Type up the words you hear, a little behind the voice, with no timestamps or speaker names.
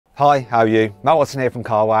Hi, how are you? Matt Watson here from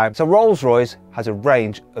carwow. So Rolls-Royce has a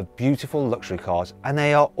range of beautiful luxury cars and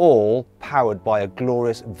they are all powered by a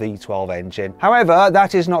glorious V12 engine. However,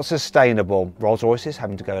 that is not sustainable. Rolls-Royce is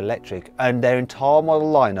having to go electric and their entire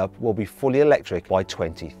model lineup will be fully electric by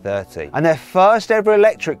 2030. And their first ever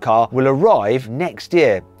electric car will arrive next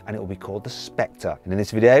year and it will be called the Spectre. And in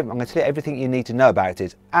this video, I'm going to tell you everything you need to know about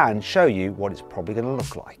it and show you what it's probably going to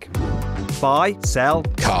look like. Buy, sell,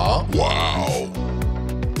 carwow.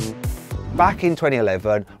 Back in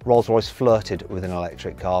 2011, Rolls-Royce flirted with an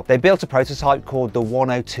electric car. They built a prototype called the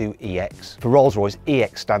 102EX. For Rolls-Royce,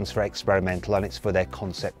 EX stands for experimental and it's for their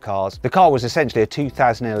concept cars. The car was essentially a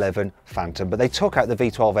 2011 Phantom, but they took out the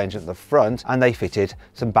V12 engine at the front and they fitted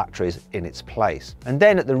some batteries in its place. And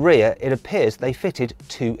then at the rear, it appears they fitted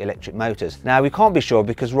 2 electric motors. Now, we can't be sure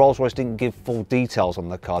because Rolls-Royce didn't give full details on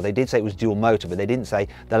the car. They did say it was dual motor, but they didn't say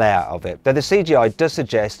the layout of it. Though the CGI does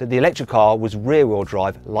suggest that the electric car was rear-wheel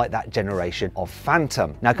drive like that generation of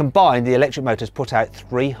Phantom. Now combined, the electric motors put out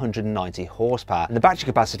 390 horsepower and the battery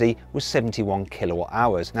capacity was 71 kilowatt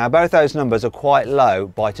hours. Now both those numbers are quite low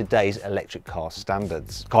by today's electric car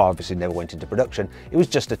standards. The car obviously never went into production, it was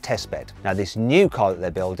just a test bed. Now this new car that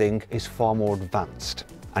they're building is far more advanced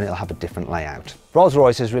and it'll have a different layout.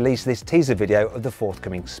 Rolls-Royce has released this teaser video of the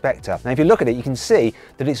forthcoming Spectre. Now if you look at it, you can see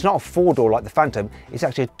that it's not a 4-door like the Phantom, it's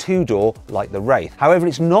actually a 2-door like the Wraith. However,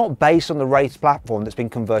 it's not based on the Wraith's platform that's been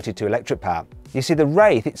converted to electric power. You see, the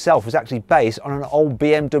Wraith itself was actually based on an old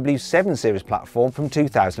BMW 7 Series platform from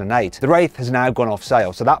 2008. The Wraith has now gone off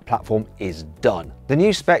sale, so that platform is done. The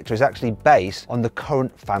new Spectre is actually based on the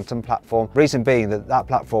current Phantom platform, reason being that that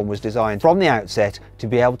platform was designed from the outset to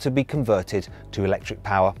be able to be converted to electric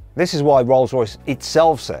power. This is why Rolls-Royce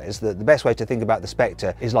itself says that the best way to think about the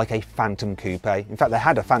Spectre is like a Phantom Coupe. In fact, they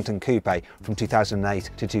had a Phantom Coupe from 2008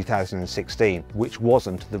 to 2016, which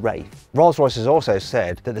wasn't the Wraith. Rolls-Royce has also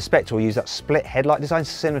said that the Spectre will use that split headlight design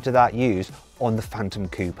similar to that used on the Phantom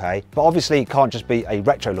Coupe. But obviously it can't just be a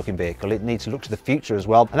retro looking vehicle, it needs to look to the future as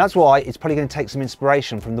well. And that's why it's probably going to take some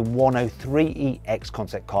inspiration from the 103EX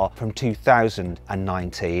concept car from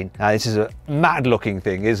 2019. Now this is a mad looking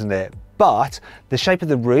thing, isn't it? But the shape of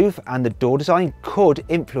the roof and the door design could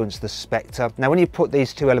influence the Spectre. Now when you put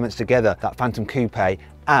these two elements together, that Phantom Coupe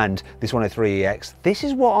and this 103EX, this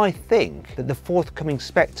is what I think that the forthcoming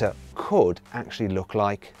Spectre could actually look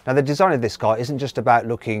like. Now the design of this car isn't just about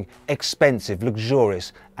looking expensive,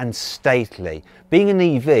 luxurious and stately. Being an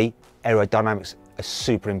EV, aerodynamics are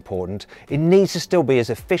super important. It needs to still be as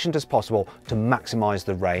efficient as possible to maximise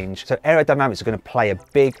the range. So aerodynamics are going to play a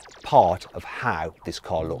big part of how this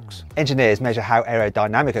car looks. Engineers measure how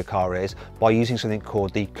aerodynamic a car is by using something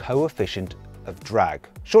called the coefficient of drag,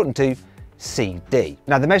 shortened to CD.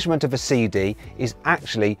 Now the measurement of a CD is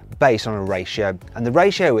actually based on a ratio, and the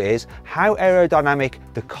ratio is how aerodynamic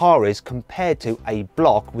the car is compared to a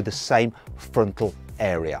block with the same frontal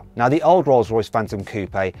area. Now the old Rolls-Royce Phantom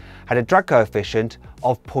Coupe had a drag coefficient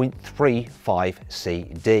of 0.35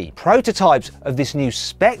 CD. Prototypes of this new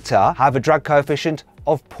Spectre have a drag coefficient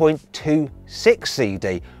of 0.26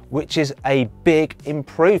 CD, which is a big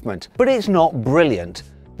improvement, but it's not brilliant.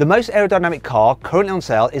 The most aerodynamic car currently on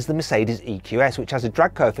sale is the Mercedes EQS, which has a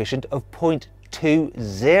drag coefficient of 0.20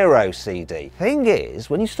 CD. Thing is,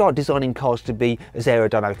 when you start designing cars to be as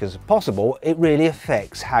aerodynamic as possible, it really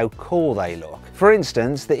affects how cool they look. For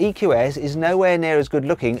instance, the EQS is nowhere near as good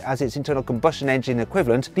looking as its internal combustion engine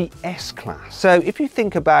equivalent, the S-Class. So if you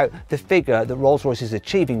think about the figure that Rolls-Royce is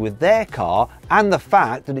achieving with their car and the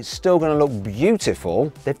fact that it's still going to look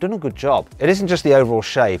beautiful, they've done a good job. It isn't just the overall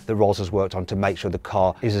shape that Rolls has worked on to make sure the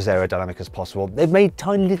car is as aerodynamic as possible. They've made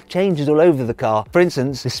tiny little changes all over the car. For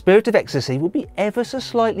instance, the Spirit of Ecstasy will be ever so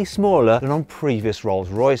slightly smaller than on previous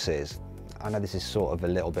Rolls-Royces. I know this is sort of a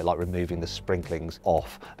little bit like removing the sprinklings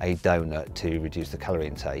off a donut to reduce the calorie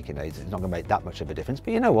intake. You know, it's not going to make that much of a difference,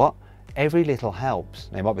 but you know what? Every little helps.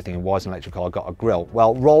 Now you might be thinking, why has an electric car got a grille?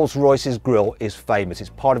 Well, Rolls-Royce's grille is famous. It's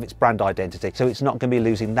part of its brand identity, so it's not going to be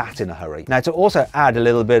losing that in a hurry. Now to also add a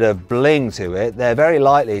little bit of bling to it, they're very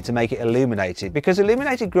likely to make it illuminated, because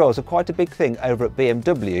illuminated grilles are quite a big thing over at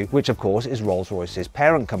BMW, which of course is Rolls-Royce's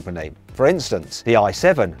parent company. For instance, the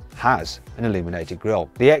i7 has an illuminated grille.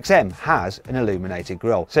 The XM has an illuminated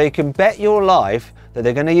grille. So you can bet your life that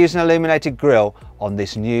they're going to use an illuminated grille on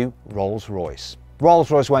this new Rolls-Royce.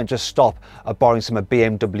 Rolls-Royce won't just stop at borrowing some of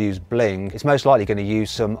BMW's bling, it's most likely going to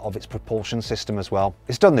use some of its propulsion system as well.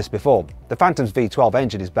 It's done this before. The Phantom's V12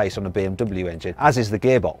 engine is based on a BMW engine, as is the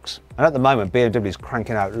gearbox. And at the moment, BMW is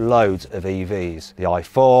cranking out loads of EVs. The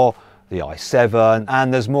i4, the i7,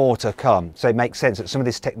 and there's more to come. So it makes sense that some of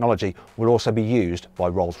this technology will also be used by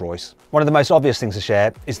Rolls-Royce. One of the most obvious things to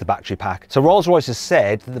share is the battery pack. So Rolls-Royce has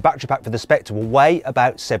said that the battery pack for the Spectre will weigh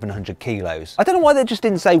about 700 kilos. I don't know why they just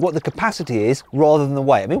didn't say what the capacity is rather than the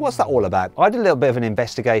weight. I mean, what's that all about? I did a little bit of an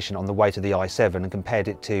investigation on the weight of the i7 and compared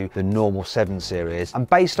it to the normal 7 series. And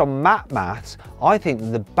based on map maths, I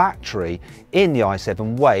think the battery in the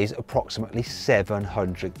i7 weighs approximately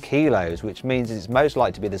 700 kilos, which means it's most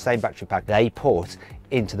likely to be the same battery pack they put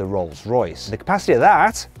into the Rolls-Royce. The capacity of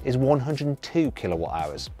that is 102 kilowatt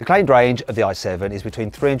hours. The claimed range of the i7 is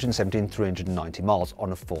between 370 and 390 miles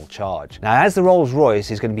on a full charge. Now, as the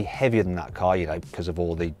Rolls-Royce is going to be heavier than that car, you know, because of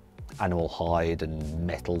all the animal hide and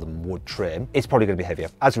metal and wood trim, it's probably going to be heavier.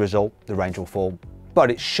 As a result, the range will fall, but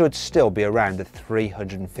it should still be around the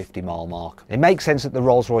 350 mile mark. It makes sense that the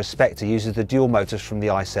Rolls-Royce Spectre uses the dual motors from the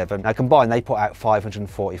i7. Now combined, they put out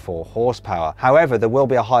 544 horsepower. However, there will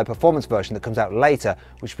be a higher performance version that comes out later,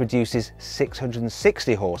 which produces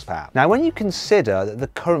 660 horsepower. Now, when you consider that the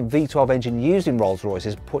current V12 engine used in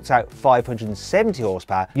Rolls-Royces puts out 570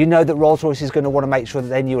 horsepower, you know that Rolls-Royce is going to want to make sure that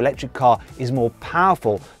their new electric car is more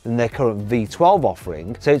powerful than their current V12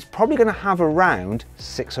 offering. So it's probably going to have around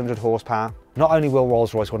 600 horsepower. Not only will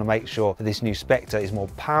Rolls-Royce want to make sure that this new Spectre is more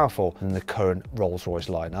powerful than the current Rolls-Royce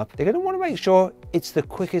lineup, they're going to want to make sure it's the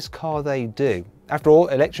quickest car they do. After all,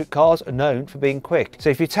 electric cars are known for being quick. So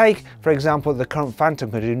if you take, for example, the current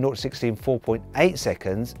Phantom can do 0 to 60 in 4.8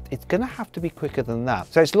 seconds, it's going to have to be quicker than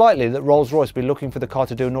that. So it's likely that Rolls-Royce will be looking for the car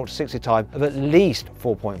to do a 0 to 60 time of at least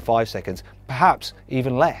 4.5 seconds, perhaps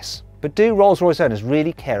even less. But do Rolls-Royce owners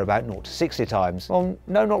really care about 0 to 60 times? Well,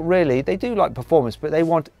 no, not really. They do like performance, but they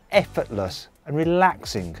want effortless and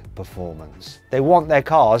relaxing performance. They want their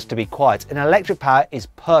cars to be quiet, and electric power is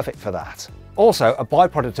perfect for that. Also, a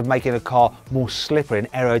byproduct of making a car more slippery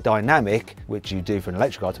and aerodynamic, which you do for an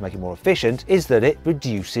electric car to make it more efficient, is that it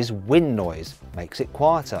reduces wind noise, makes it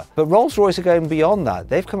quieter. But Rolls-Royce are going beyond that.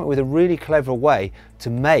 They've come up with a really clever way to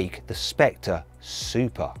make the Spectre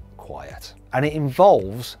super quiet. And it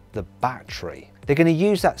involves the battery. They're going to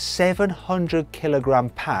use that 700 kilogram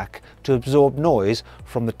pack to absorb noise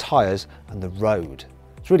from the tyres and the road.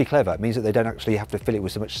 It's really clever. It means that they don't actually have to fill it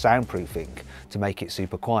with so much soundproofing to make it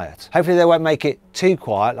super quiet. Hopefully they won't make it too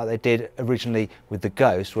quiet like they did originally with the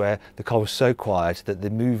Ghost, where the car was so quiet that the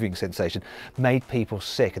moving sensation made people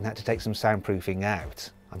sick and they had to take some soundproofing out.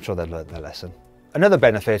 I'm sure they've learned their lesson. Another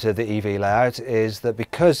benefit of the EV layout is that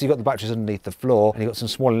because you've got the batteries underneath the floor and you've got some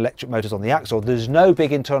small electric motors on the axle, there's no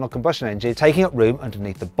big internal combustion engine taking up room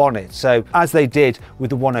underneath the bonnet. So as they did with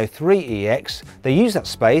the 103EX, they use that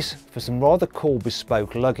space for some rather cool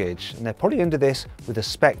bespoke luggage. And they're probably going to do this with the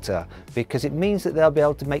Spectre because it means that they'll be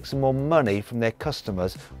able to make some more money from their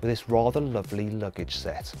customers with this rather lovely luggage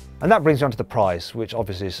set. And that brings you on to the price, which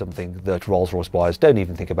obviously is something that Rolls-Royce buyers don't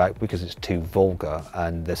even think about because it's too vulgar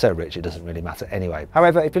and they're so rich it doesn't really matter anyway.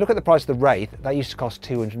 However, if you look at the price of the Wraith, that used to cost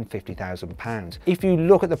 £250,000. If you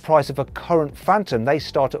look at the price of a current Phantom, they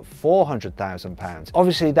start at £400,000.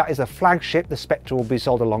 Obviously, that is a flagship. The Spectre will be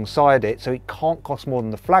sold alongside it, so it can't cost more than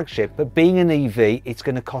the flagship. But being an EV, it's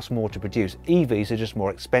going to cost more to produce. EVs are just more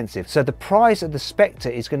expensive. So the price of the Spectre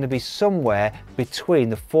is going to be somewhere between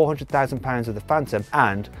the £400,000 of the Phantom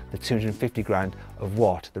and the 250 grand of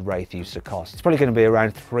what the Wraith used to cost. It's probably going to be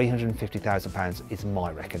around £350,000 is my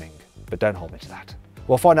reckoning, but don't hold me to that.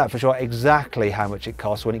 We'll find out for sure exactly how much it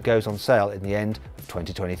costs when it goes on sale in the end of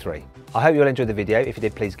 2023. I hope you all enjoyed the video. If you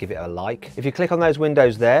did, please give it a like. If you click on those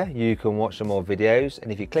windows there, you can watch some more videos.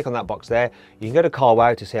 And if you click on that box there, you can go to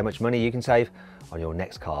CarWow to see how much money you can save on your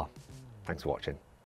next car. Thanks for watching.